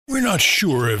We're not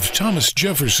sure if Thomas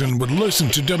Jefferson would listen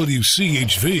to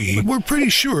WCHV, but we're pretty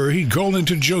sure he'd call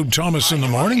into Joe Thomas in the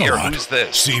morning a lot. Who's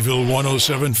this? Seville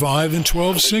 107.5 and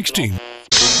 1260.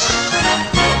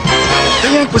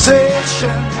 The Inquisition,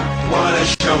 what a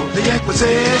show. The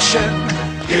Inquisition,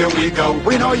 here we go.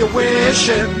 We know you're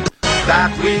wishing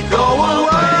that we go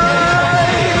away,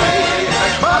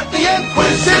 but the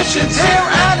Inquisition's here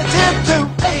and it's here too.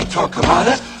 Hey,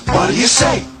 Torquemada, what do you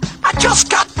say? I just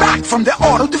got back from the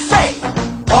auto da fe.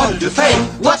 Auto da fe?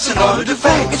 What's an auto da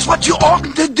fe? It's what you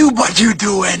oughtn't to do, but you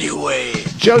do anyway.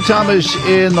 Joe Thomas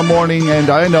in the morning,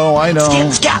 and I know.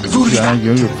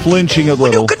 You're flinching a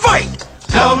little. Will you confide?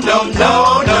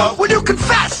 No. Will you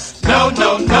confess? No.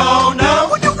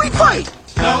 Will you refight?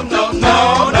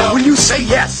 No. Will you say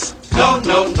yes? No.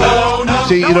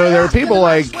 See, there are people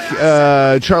like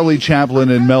Charlie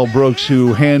Chaplin and Mel Brooks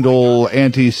who handle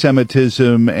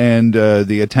anti-Semitism and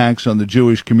the attacks on the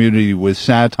Jewish community with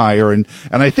satire, and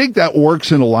I think that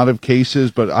works in a lot of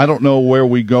cases, but I don't know where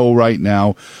we go right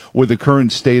now with the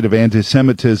current state of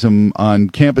anti-Semitism on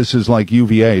campuses like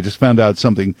UVA. I just found out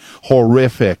something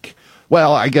horrific.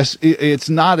 Well, I guess it's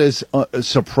not as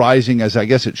surprising as I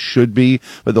guess it should be,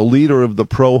 but the leader of the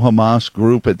pro-Hamas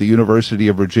group at the University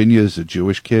of Virginia is a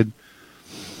Jewish kid.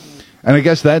 And I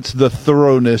guess that's the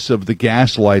thoroughness of the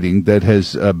gaslighting that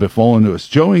has befallen us.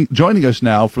 Joining us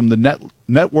now from the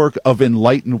Network of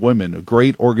Enlightened Women, a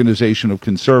great organization of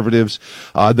conservatives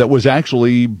that was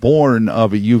actually born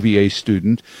of a UVA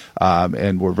student,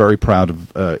 and we're very proud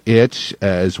of it,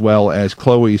 as well as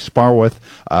Chloe Sparwath,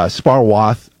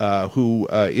 who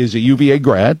is a UVA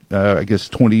grad, I guess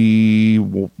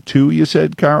 22, you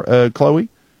said, Chloe?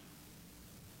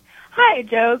 Hi,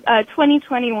 Joe.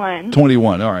 2021.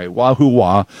 21. All right. Wahoo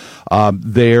wah.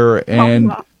 There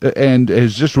and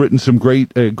has just written some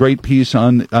great piece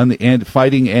on the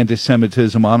fighting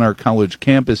anti-Semitism on our college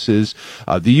campuses.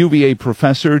 The UVA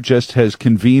professor just has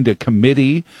convened a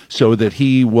committee so that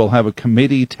he will have a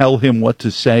committee tell him what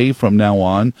to say from now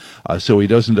on, so he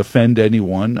doesn't offend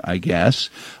anyone, I guess.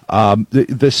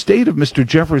 The state of Mr.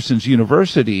 Jefferson's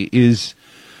University is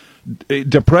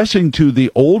depressing to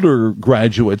the older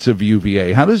graduates of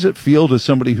UVA. How does it feel to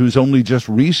somebody who's only just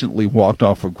recently walked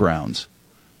off of grounds?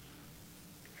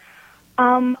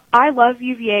 I love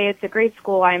UVA. It's a great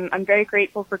school. I'm very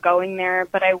grateful for going there,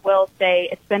 but I will say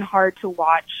it's been hard to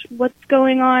watch what's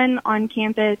going on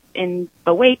campus in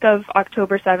the wake of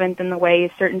October 7th and the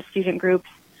way certain student groups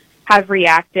have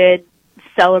reacted,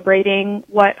 celebrating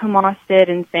what Hamas did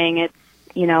and saying it's,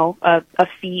 a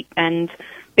feat, and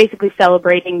basically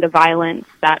celebrating the violence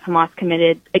that Hamas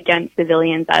committed against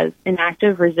civilians as an act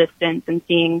of resistance, and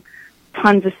seeing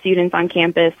tons of students on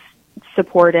campus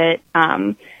support it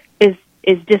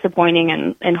is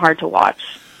disappointing and hard to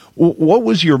watch. What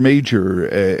was your major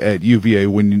at UVA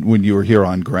when you were here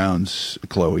on grounds,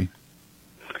 Chloe?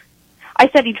 I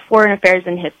studied foreign affairs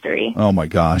and history. Oh my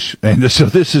gosh. And so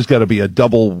this has got to be a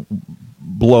double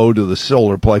blow to the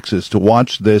solar plexus to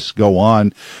watch this go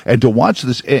on, and to watch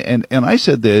this. And I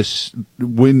said this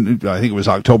when I think it was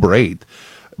October 8th.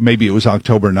 Maybe it was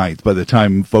October 9th by the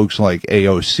time folks like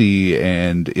AOC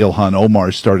and Ilhan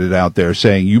Omar started out there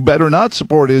saying, you better not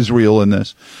support Israel in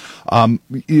this.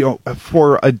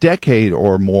 For a decade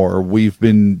or more, we've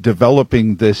been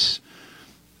developing this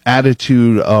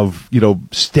attitude of,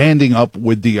 standing up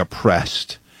with the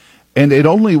oppressed. And it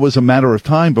only was a matter of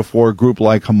time before a group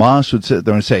like Hamas would sit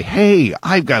there and say, hey,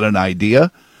 I've got an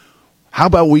idea. How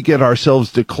about we get ourselves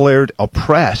declared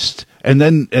oppressed? And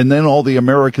then all the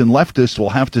American leftists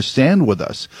will have to stand with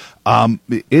us.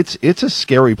 It's a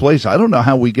scary place. I don't know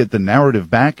how we get the narrative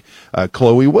back.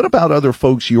 Chloe, what about other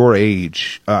folks your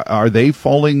age? Are they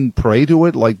falling prey to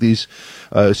it like these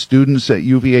students at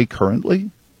UVA currently?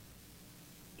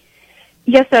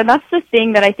 Yes, sir. That's the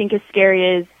thing that I think is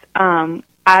scary is,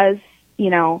 as,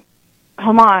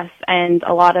 Hamas and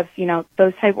a lot of,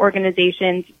 those type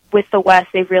organizations with the West,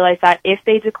 they've realized that if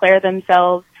they declare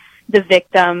themselves the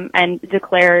victim and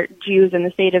declare Jews in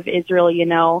the state of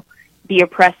Israel, the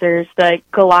oppressors, the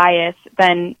Goliath,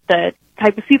 then the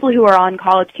type of people who are on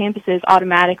college campuses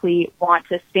automatically want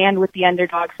to stand with the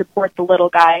underdog, support the little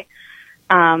guy.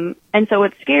 And so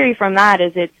what's scary from that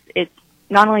is it's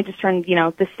not only just turned,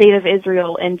 the state of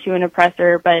Israel into an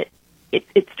oppressor, but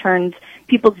it's turned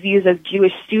people's views of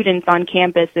Jewish students on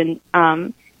campus and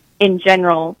in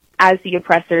general as the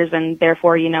oppressors, and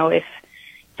therefore, if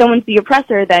someone's the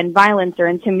oppressor, then violence or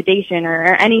intimidation or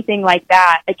anything like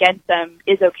that against them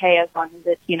is okay as long as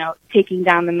it's, taking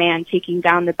down the man, taking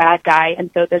down the bad guy.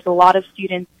 And so there's a lot of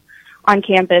students on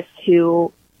campus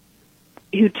who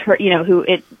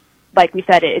like we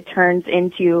said, it turns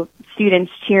into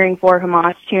students cheering for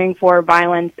Hamas, cheering for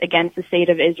violence against the state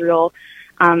of Israel,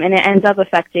 and it ends up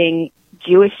affecting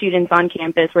Jewish students on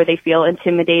campus where they feel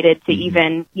intimidated to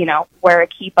even, wear a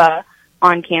kippah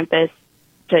on campus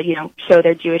to, show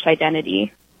their Jewish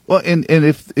identity. Well, and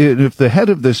if the head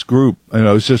of this group, and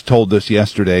I was just told this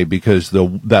yesterday because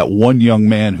that one young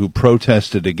man who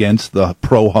protested against the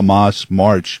pro-Hamas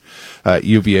march,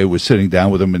 UVA was sitting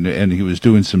down with him and he was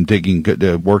doing some digging,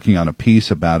 working on a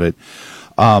piece about it.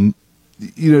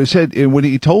 Said when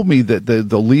he told me that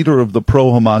the leader of the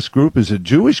pro-Hamas group is a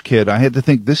Jewish kid, I had to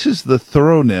think this is the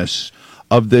thoroughness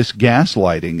of this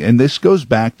gaslighting, and this goes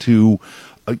back to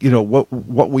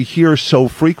what we hear so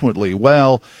frequently.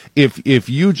 Well, if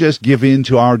you just give in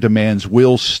to our demands,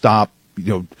 we'll stop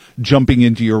jumping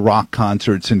into your rock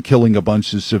concerts and killing a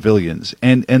bunch of civilians,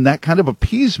 and that kind of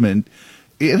appeasement.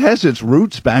 It has its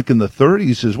roots back in the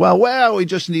 30s as well. Well, we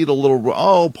just need a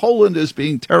little, Poland is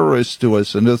being terrorist to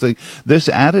us. And this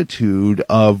attitude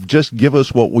of just give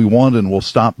us what we want and we'll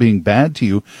stop being bad to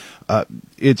you.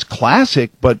 It's classic,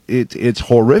 but it's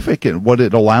horrific in what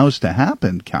it allows to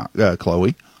happen,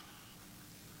 Chloe.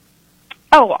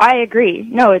 Oh, I agree.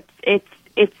 No,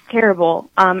 it's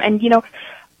terrible. And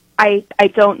I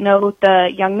don't know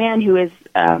the young man who is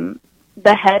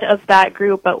the head of that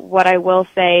group, but what I will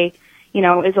say,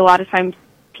 is a lot of times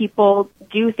people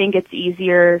do think it's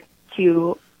easier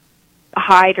to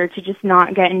hide or to just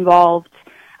not get involved,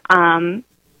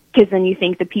 because then you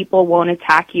think the people won't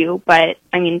attack you. But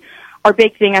I mean, our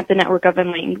big thing at the Network of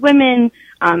Enlightened Women,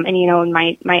 and in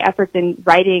my efforts in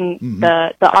writing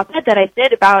the op-ed that I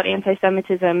did about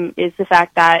anti-Semitism is the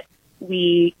fact that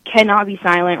we cannot be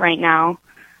silent right now.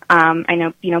 I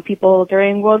know, people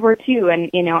during World War II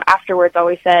and, afterwards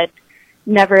always said,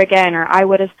 never again, or I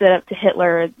would have stood up to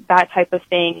Hitler, that type of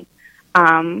thing.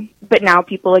 But now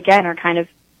people, again, are kind of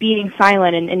being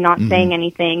silent and not saying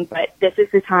anything. But this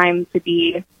is the time to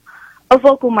be a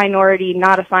vocal minority,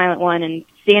 not a silent one, and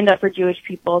stand up for Jewish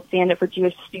people, stand up for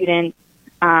Jewish students,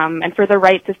 and for the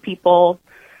rights of people,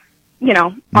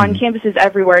 on campuses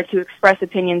everywhere to express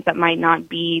opinions that might not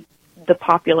be the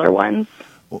popular ones.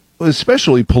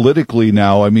 Especially politically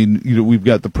now. I mean, we've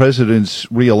got the president's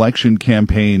re-election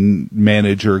campaign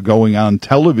manager going on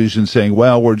television saying,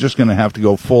 well, we're just going to have to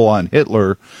go full on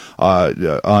Hitler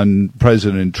on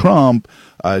President Trump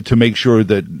to make sure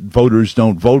that voters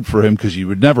don't vote for him, because you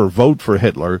would never vote for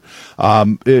Hitler.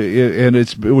 And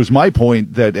it was my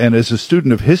point that, and as a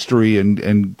student of history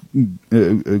and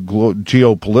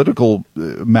geopolitical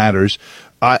matters,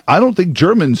 I don't think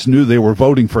Germans knew they were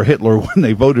voting for Hitler when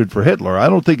they voted for Hitler. I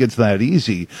don't think it's that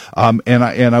easy. And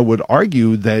I would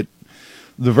argue that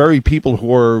the very people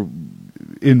who are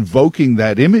invoking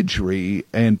that imagery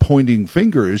and pointing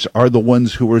fingers are the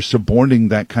ones who are suborning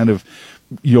that kind of,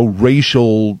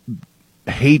 racial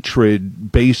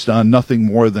hatred based on nothing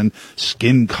more than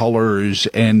skin colors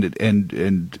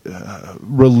and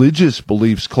religious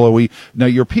beliefs. Chloe, now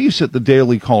your piece at the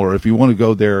Daily Caller, if you want to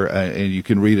go there and you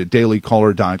can read it,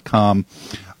 dailycaller.com.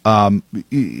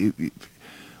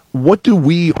 What do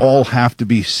we all have to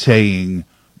be saying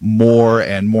more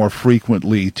and more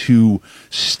frequently to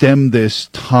stem this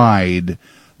tide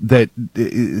that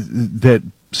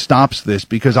stops this?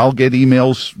 Because I'll get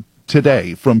emails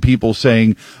today from people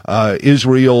saying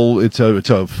Israel, it's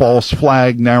a false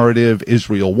flag narrative.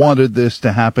 Israel wanted this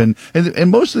to happen, and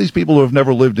most of these people who have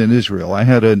never lived in Israel. I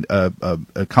had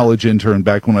a college intern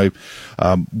back when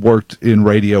I worked in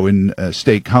radio in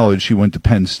State College. She went to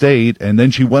Penn State, and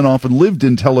then she went off and lived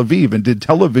in Tel Aviv and did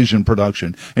television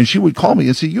production. And she would call me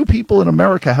and say, "You people in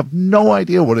America have no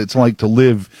idea what it's like to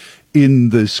live in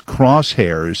this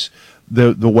crosshairs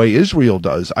the way Israel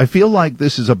does." I feel like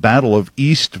this is a battle of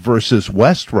East versus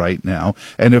West right now,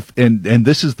 and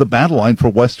this is the battle line for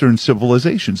Western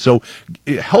civilization. So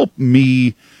help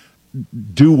me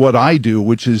do what I do,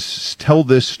 which is tell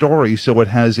this story so it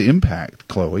has impact,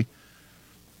 Chloe.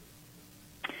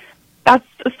 That's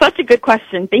such a good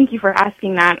question. Thank you for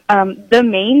asking that. The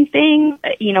main thing,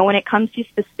 when it comes to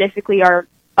specifically our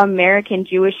American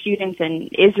Jewish students and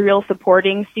Israel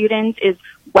supporting students, is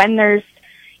when there's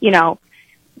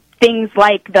things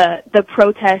like the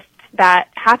protests that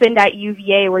happened at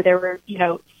UVA, where there were,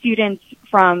 students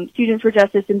for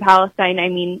Justice in Palestine. I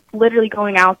mean, literally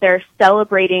going out there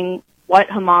celebrating what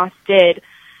Hamas did.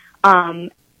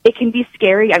 It can be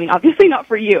scary. I mean, obviously not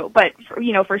for you, but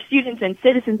for students and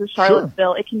citizens of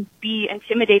Charlottesville, Sure. It can be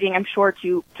intimidating, I'm sure,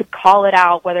 to call it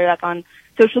out, whether that's on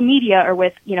social media or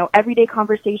with, everyday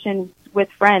conversations with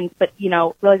friends, but,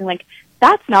 realizing like,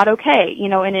 that's not okay,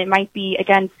 and it might be,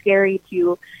 again, scary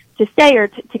to say or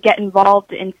to get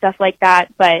involved in stuff like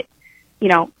that. But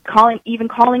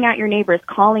calling out your neighbors,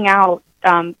 calling out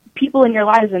people in your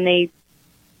lives, and they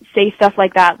say stuff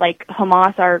like that, like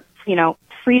Hamas are,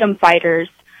 freedom fighters.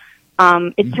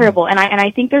 It's terrible. And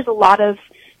I think there's a lot of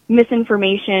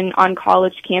misinformation on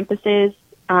college campuses,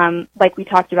 like we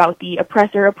talked about with the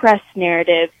oppressor-oppressed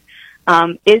narrative.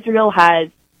 Israel has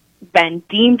been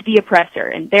deemed the oppressor,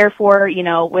 and therefore,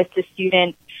 with the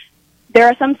students, there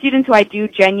are some students who I do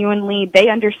genuinely, they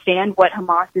understand what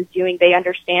Hamas is doing. They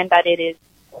understand that it is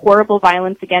horrible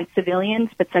violence against civilians,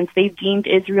 but since they've deemed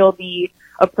Israel the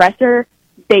oppressor,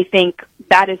 they think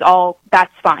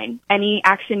that's fine. Any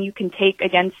action you can take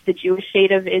against the Jewish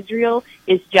state of Israel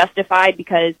is justified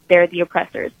because they're the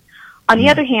oppressors. On the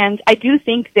other hand, I do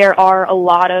think there are a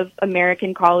lot of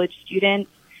American college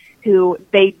students who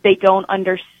they don't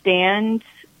understand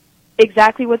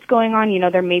exactly what's going on.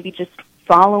 They're maybe just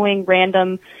following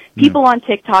random people on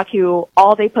TikTok who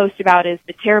all they post about is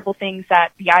the terrible things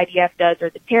that the IDF does or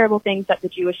the terrible things that the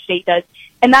Jewish state does.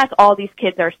 And that's all these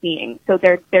kids are seeing. So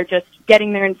they're just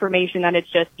getting their information that it's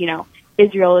just,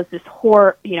 Israel is this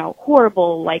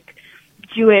horrible, like,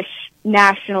 Jewish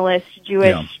nationalist,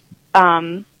 Jewish,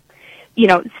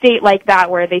 state like that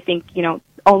where they think,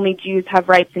 only Jews have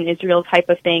rights in Israel type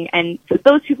of thing. And so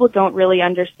those people don't really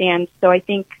understand. So I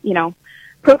think,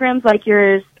 programs like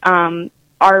yours,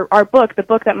 our book, the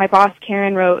book that my boss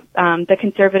Karen wrote, The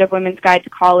Conservative Women's Guide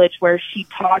to College, where she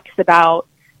talks about,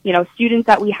 students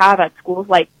that we have at schools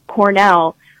like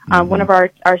Cornell. One of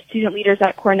our student leaders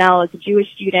at Cornell is a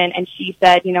Jewish student, and she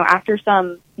said, after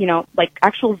some,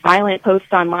 actual violent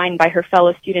posts online by her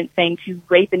fellow students saying to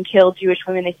rape and kill Jewish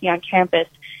women they see on campus.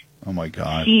 Oh my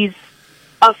God. She's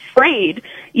afraid,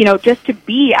 just to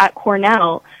be at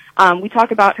Cornell. We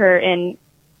talk about her in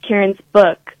Karen's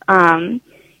book. And,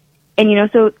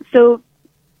 so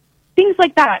things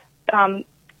like that,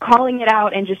 calling it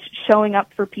out and just showing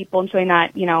up for people and showing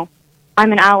that,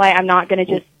 I'm an ally. I'm not going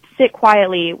to just sit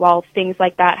quietly while things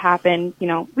like that happen,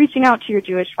 reaching out to your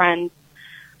Jewish friends.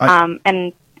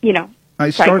 I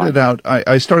started out,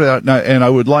 and I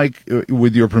would like,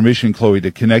 with your permission, Chloe, to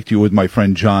connect you with my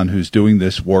friend John, who's doing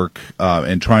this work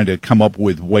and trying to come up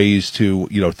with ways to,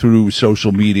 through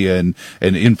social media and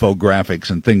infographics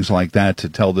and things like that to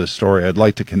tell this story. I'd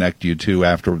like to connect you two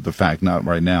after the fact, not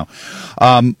right now.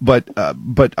 But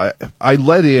I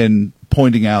let in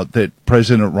pointing out that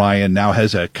President Ryan now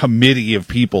has a committee of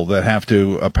people that have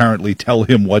to apparently tell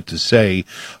him what to say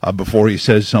before he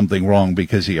says something wrong,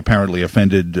 because he apparently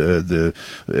offended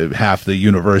half the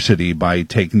university by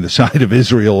taking the side of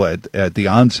Israel at the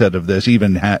onset of this,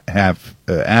 even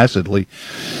half-acidly.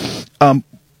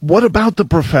 What about the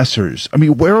professors? I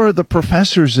mean, where are the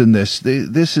professors in this?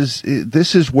 This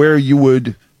is where you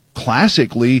would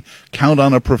classically count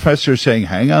on a professor saying,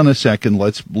 hang on a second,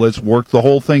 let's work the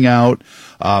whole thing out.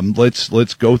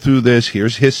 Let's go through this.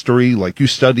 Here's history, like you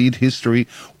studied history.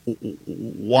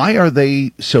 Why are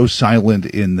they so silent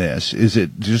in this? Is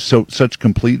it just such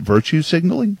complete virtue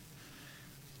signaling?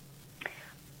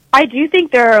 I do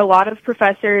think there are a lot of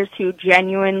professors who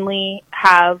genuinely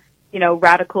have,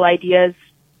 radical ideas,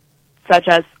 such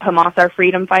as Hamas are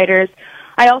freedom fighters.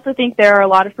 I also think there are a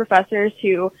lot of professors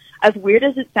who, as weird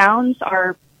as it sounds,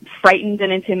 are frightened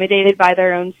and intimidated by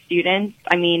their own students.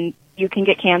 I mean, you can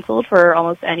get canceled for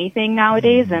almost anything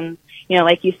nowadays. And,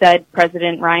 like you said,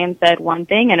 President Ryan said one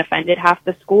thing and offended half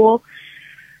the school.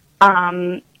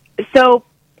 So,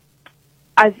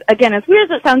 as weird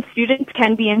as it sounds, students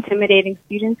can be intimidating.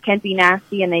 Students can be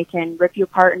nasty, and they can rip you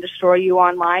apart and destroy you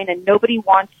online. And nobody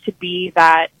wants to be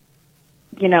that,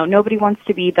 nobody wants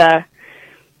to be the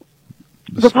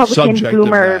Republican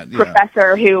boomer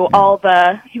professor who all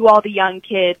the young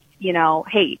kids,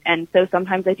 hate. And so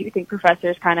sometimes I do think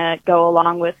professors kind of go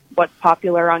along with what's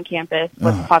popular on campus,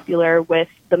 what's popular with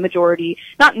the majority,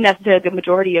 not necessarily the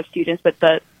majority of students, but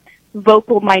the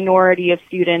vocal minority of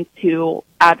students who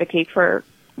advocate for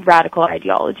radical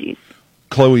ideologies.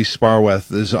 Chloe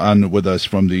Sparwath is on with us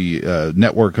from the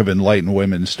Network of Enlightened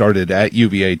Women, started at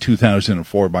UVA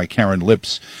 2004 by Karen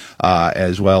Lips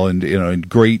as well, and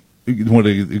one of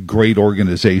the great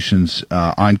organizations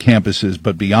on campuses,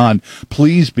 but beyond.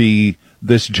 Please be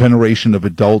this generation of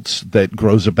adults that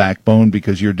grows a backbone,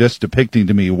 because you're just depicting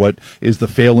to me what is the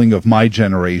failing of my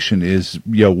generation is,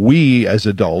 we as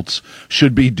adults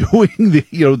should be doing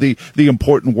the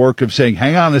important work of saying,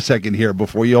 hang on a second here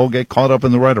before you all get caught up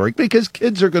in the rhetoric, because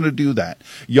kids are going to do that.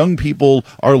 Young people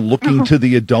are looking to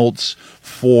the adults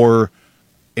for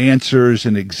answers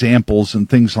and examples and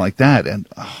things like that. And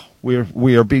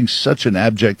We are being such an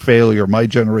abject failure. My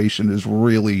generation has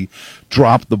really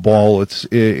dropped the ball.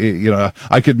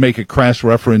 I could make a crass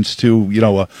reference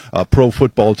to, a pro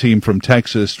football team from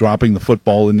Texas dropping the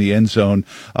football in the end zone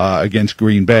against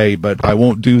Green Bay, but I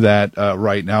won't do that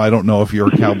right now. I don't know if you're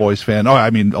a Cowboys fan. Oh,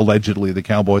 I mean, allegedly the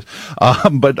Cowboys.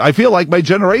 But I feel like my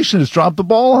generation has dropped the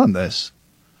ball on this.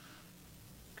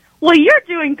 Well, you're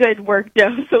doing good work,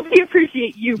 Joe, so we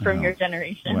appreciate you from your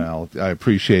generation. Well, I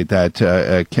appreciate that.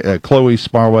 Chloe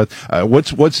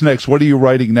Sparwath, what's next? What are you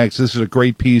writing next? This is a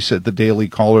great piece at the Daily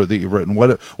Caller that you've written.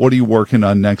 What are you working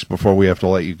on next before we have to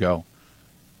let you go?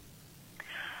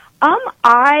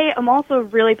 I am also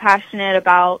really passionate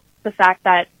about the fact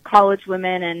that college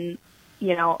women and,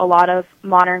 a lot of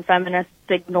modern feminists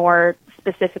ignore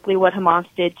specifically what Hamas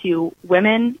did to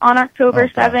women on October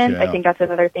 7th. Yeah. I think that's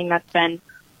another thing that's been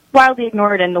wildly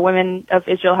ignored, and the women of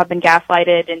Israel have been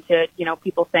gaslighted into,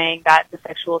 people saying that the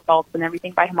sexual assaults and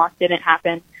everything by Hamas didn't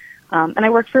happen. And I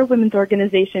work for a women's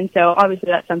organization, so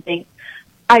obviously that's something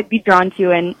I'd be drawn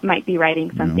to and might be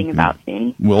writing something about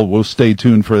soon. Well, we'll stay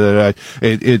tuned for that.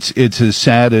 It's as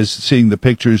sad as seeing the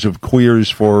pictures of queers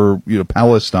for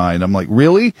Palestine. I'm like,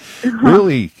 really,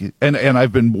 really, and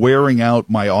I've been wearing out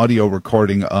my audio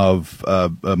recording of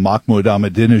Mahmoud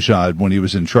Ahmadinejad when he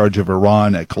was in charge of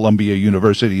Iran at Columbia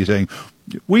University, saying,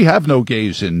 "We have no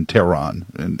gays in Tehran,"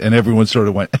 and everyone sort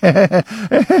of went,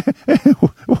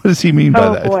 "What does he mean by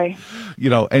that?" Oh boy.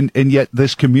 And yet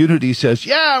this community says,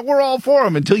 yeah, we're all for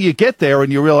him, until you get there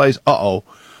and you realize,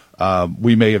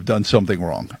 we may have done something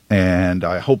wrong. And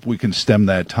I hope we can stem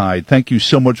that tide. Thank you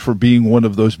so much for being one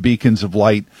of those beacons of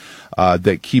light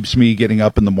that keeps me getting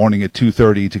up in the morning at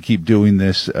 2:30 to keep doing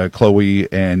this, Chloe,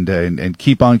 and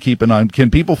keep on keeping on.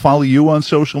 Can people follow you on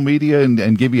social media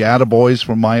and give you attaboys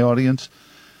from my audience?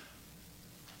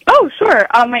 Oh, sure.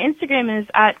 My Instagram is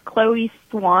at Chloe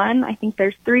Swan. I think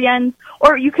there's 3 N's.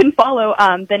 Or you can follow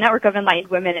the Network of Enlightened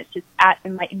Women. It's just at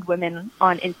Enlightened Women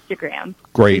on Instagram.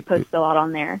 Great. We post a lot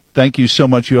on there. Thank you so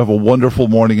much. You have a wonderful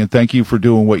morning, and thank you for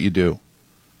doing what you do.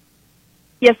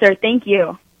 Yes, sir. Thank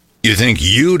you. You think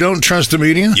you don't trust the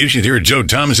media? You should hear Joe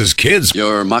Thomas's kids.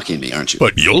 You're mocking me, aren't you?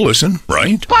 But you'll listen,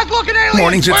 right? Bug-looking aliens!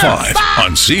 Mornings at Where? 5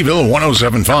 on Seville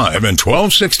 107.5 and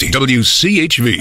 1260 WCHV.